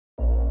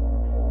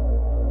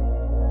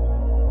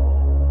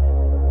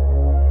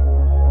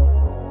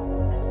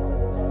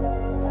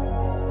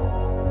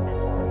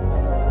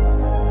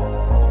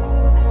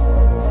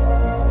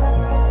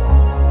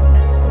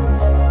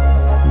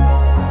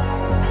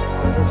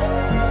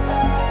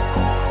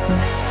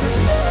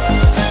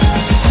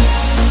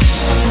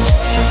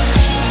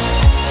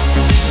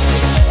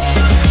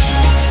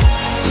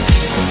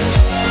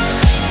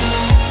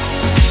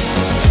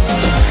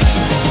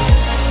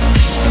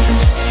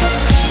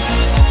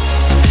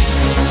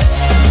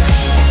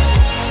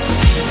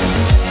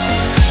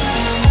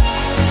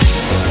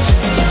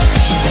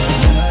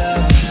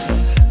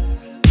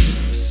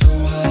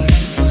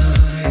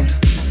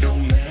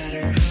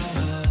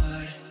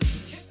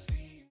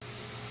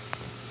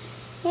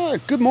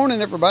Good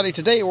morning, everybody.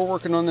 Today we're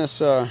working on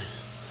this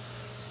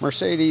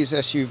Mercedes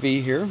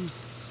SUV here.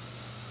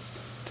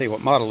 Tell you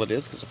what model it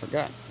is because I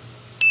forgot.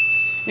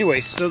 Anyway,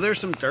 so there's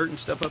some dirt and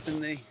stuff up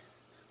in the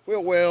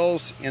wheel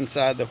wells,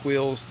 inside the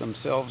wheels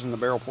themselves, and the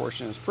barrel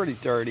portion is pretty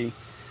dirty.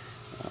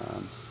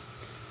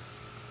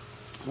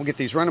 We'll get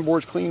these running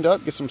boards cleaned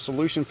up, get some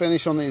solution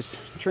finish on these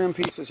trim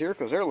pieces here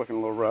because they're looking a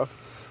little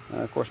rough.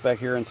 Of course, back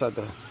here inside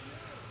the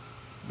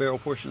barrel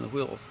portion of the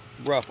wheels,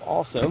 rough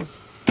also.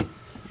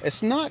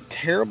 It's not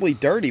terribly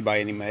dirty by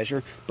any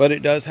measure, but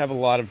it does have a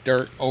lot of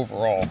dirt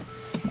overall.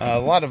 A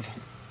lot of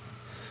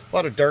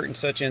dirt and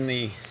such in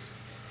the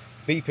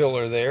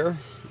B-pillar there,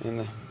 in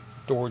the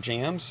door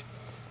jambs.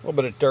 A little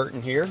bit of dirt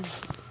in here.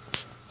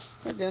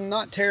 Again,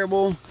 not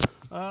terrible.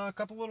 A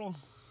couple little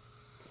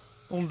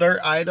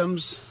dirt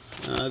items.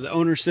 The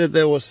owner said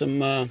there was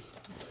some.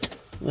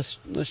 Let's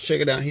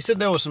check it out. He said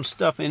there was some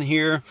stuff in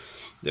here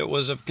that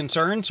was of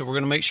concern, so we're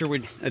going to make sure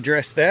we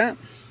address that.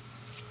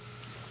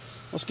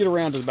 Let's get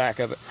around to the back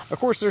of it. Of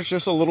course, there's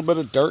just a little bit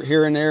of dirt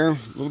here and there, a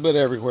little bit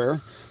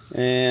everywhere.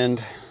 And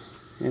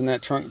in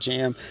that trunk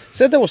jam,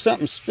 said there was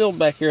something spilled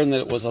back here and that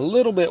it was a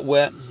little bit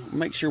wet.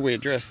 Make sure we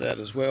address that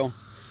as well.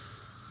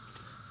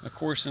 Of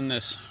course, in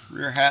this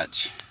rear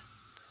hatch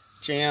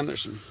jam,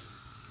 there's some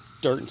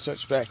dirt and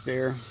such back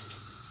there.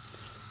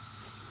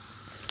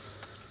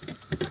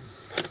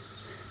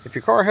 If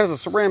your car has a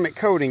ceramic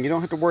coating, you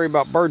don't have to worry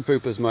about bird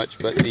poop as much,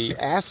 but the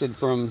acid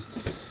from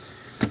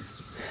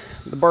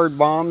the bird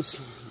bombs,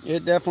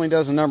 it definitely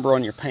does a number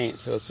on your paint,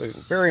 so it's a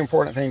very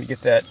important thing to get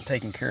that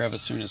taken care of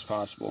as soon as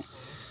possible.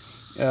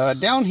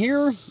 Down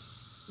here,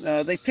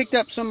 they picked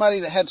up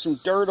somebody that had some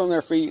dirt on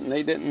their feet and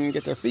they didn't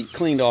get their feet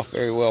cleaned off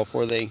very well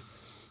before they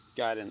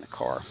got in the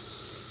car.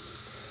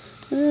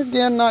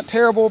 Again, not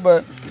terrible,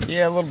 but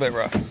yeah, a little bit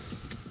rough.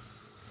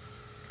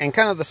 And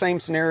kind of the same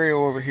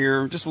scenario over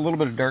here, just a little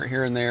bit of dirt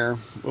here and there, a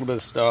little bit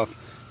of stuff.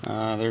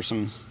 There's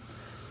some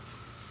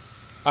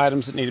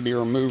items that need to be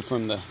removed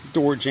from the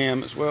door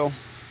jamb as well.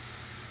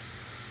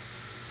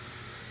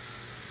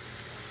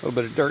 A little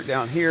bit of dirt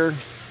down here.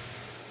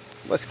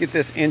 Let's get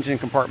this engine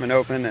compartment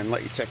open and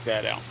let you check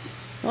that out.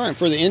 All right,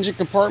 for the engine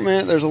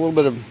compartment, there's a little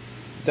bit of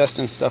dust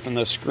and stuff in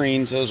those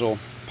screens. Those will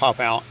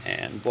pop out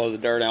and blow the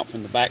dirt out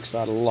from the back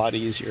side a lot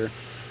easier.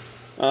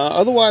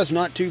 Otherwise,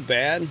 not too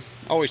bad.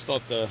 I always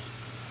thought the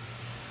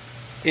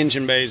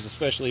engine bays,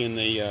 especially in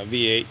the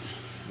V8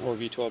 or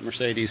V12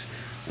 Mercedes,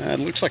 it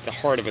looks like the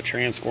heart of a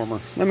transformer.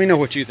 Let me know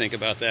what you think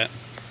about that.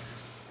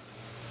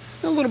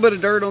 A little bit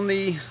of dirt on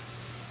the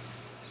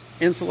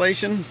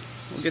insulation.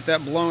 We'll get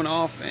that blown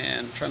off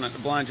and try not to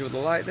blind you with the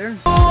light there.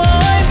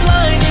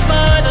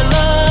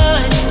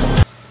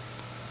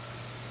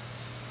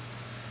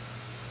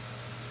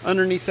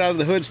 Underneath side of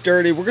the hood's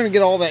dirty. We're going to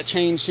get all that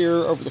changed here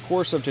over the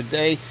course of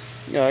today.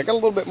 I got a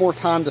little bit more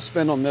time to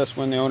spend on this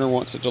when the owner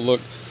wants it to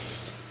look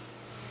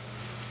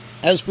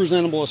as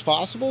presentable as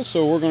possible,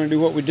 so we're going to do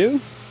what we do.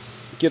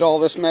 Get all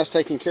this mess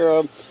taken care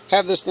of,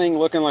 have this thing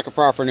looking like a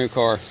proper new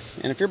car.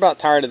 And if you're about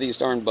tired of these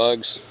darn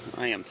bugs,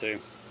 I am too.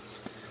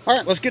 All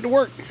right, let's get to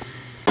work.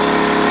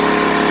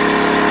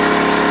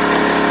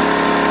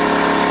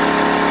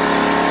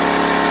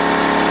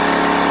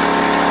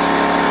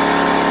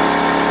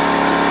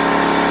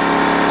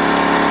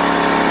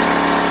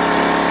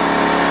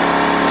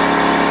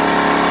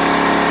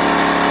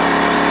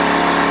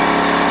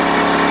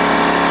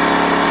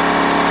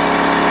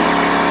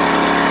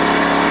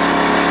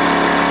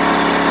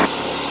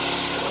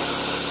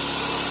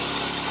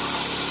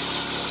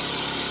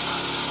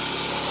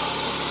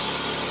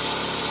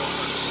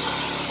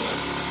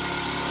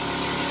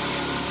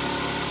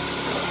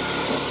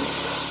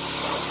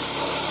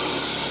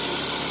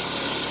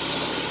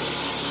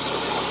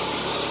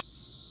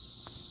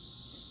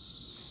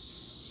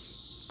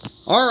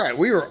 All right,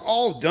 we are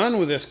all done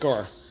with this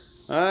car.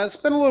 It's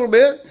been a little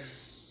bit,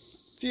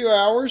 a few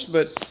hours,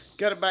 but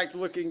got it back to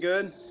looking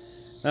good.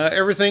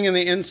 Everything in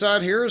the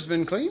inside here has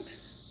been cleaned.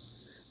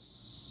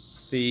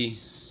 The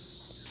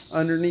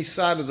underneath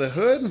side of the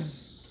hood,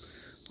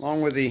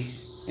 along with the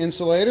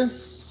insulator.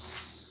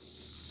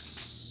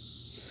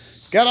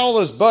 Got all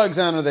those bugs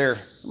out of there.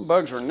 Them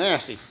bugs were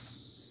nasty.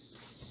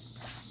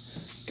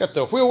 Got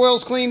the wheel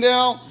wells cleaned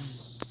out.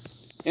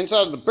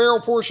 Inside of the barrel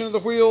portion of the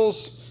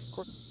wheels.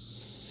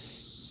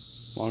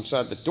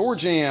 Alongside the door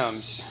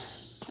jambs.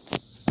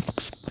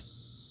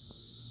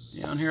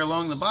 Down here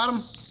along the bottom.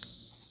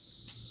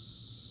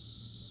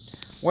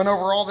 Went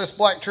over all this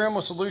black trim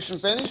with solution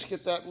finish.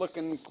 Get that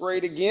looking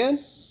great again.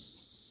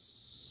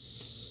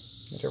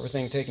 Get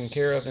everything taken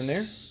care of in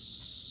there.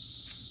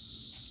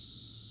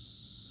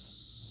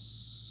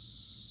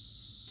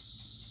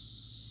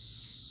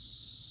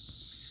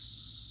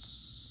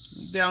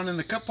 Down in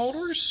the cup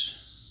holders.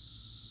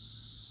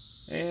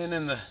 And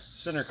in the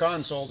center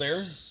console there.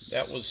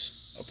 That was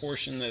a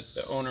portion that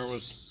the owner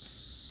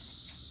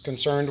was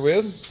concerned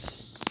with.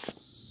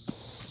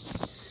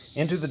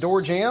 Into the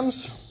door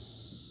jambs.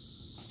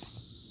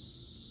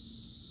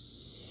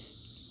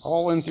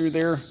 All in through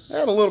there. I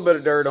had a little bit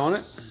of dirt on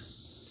it.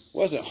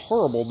 Wasn't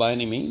horrible by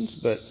any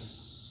means, but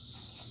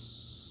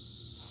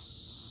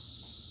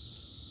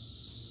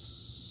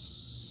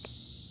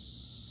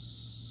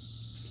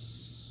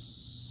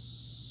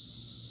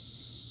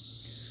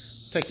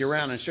take you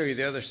around and show you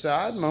the other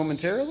side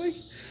momentarily.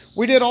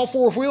 We did all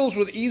 4 wheels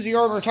with Easy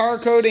Armor tire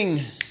coating.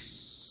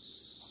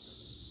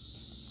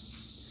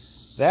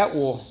 That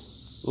will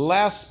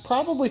last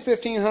probably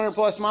 1,500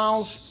 plus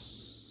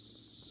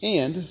miles,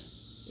 and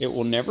it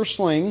will never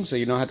sling, so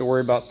you don't have to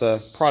worry about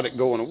the product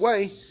going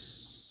away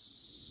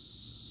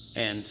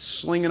and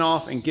slinging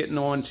off and getting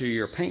onto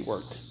your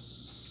paintwork.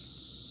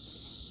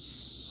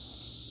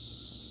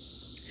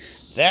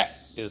 That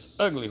is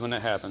ugly when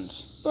that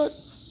happens, but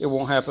it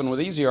won't happen with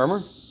Easy Armor.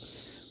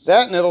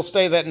 That, and it'll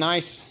stay that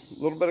nice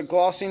little bit of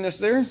glossiness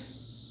there.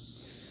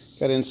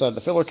 Got inside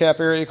the filler cap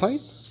area clean.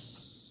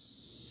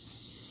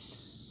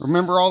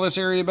 Remember all this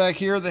area back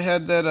here that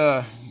had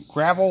that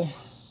gravel,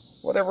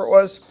 whatever it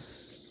was?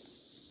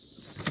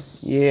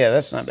 Yeah,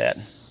 that's not bad.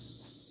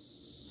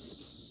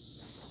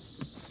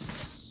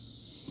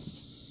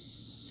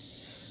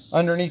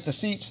 Underneath the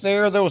seats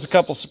there was a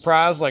couple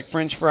surprises like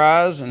French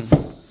fries and a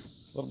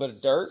little bit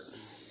of dirt.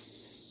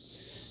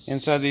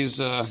 Inside these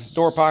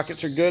door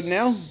pockets are good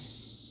now.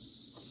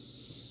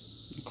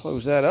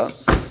 Close that up.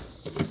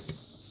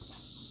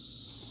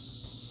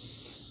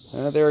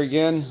 There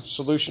again,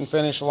 solution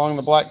finish along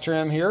the black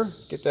trim here.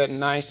 Get that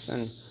nice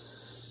and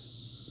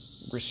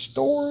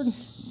restored.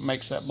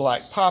 Makes that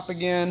black pop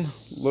again.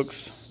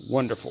 Looks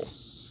wonderful.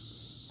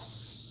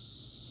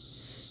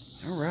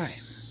 All right.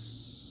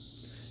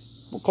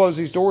 We'll close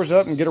these doors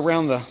up and get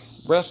around the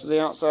rest of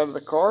the outside of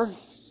the car.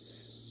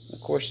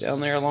 Of course, down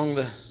there along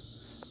the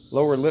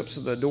lower lips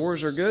of the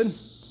doors are good.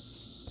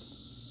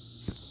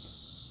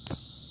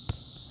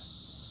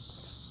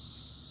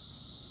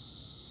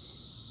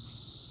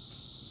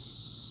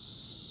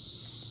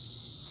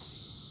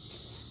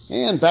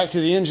 And back to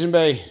the engine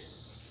bay.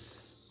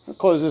 I'll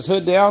close this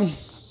hood down.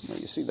 Let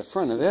you see the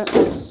front of that.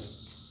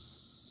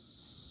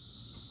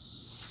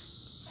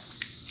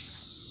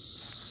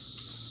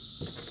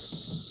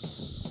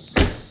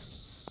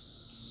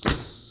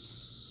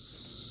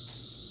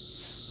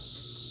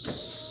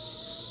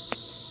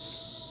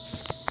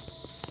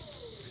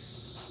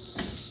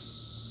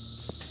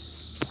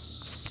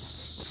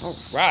 All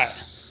right,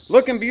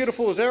 looking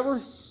beautiful as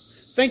ever.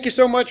 Thank you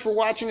so much for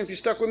watching. If you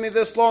stuck with me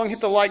this long, hit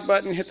the like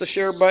button, hit the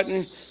share button,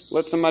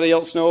 let somebody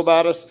else know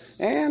about us.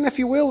 And if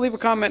you will, leave a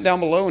comment down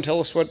below and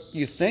tell us what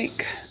you think.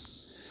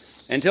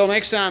 Until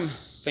next time,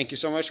 thank you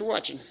so much for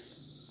watching.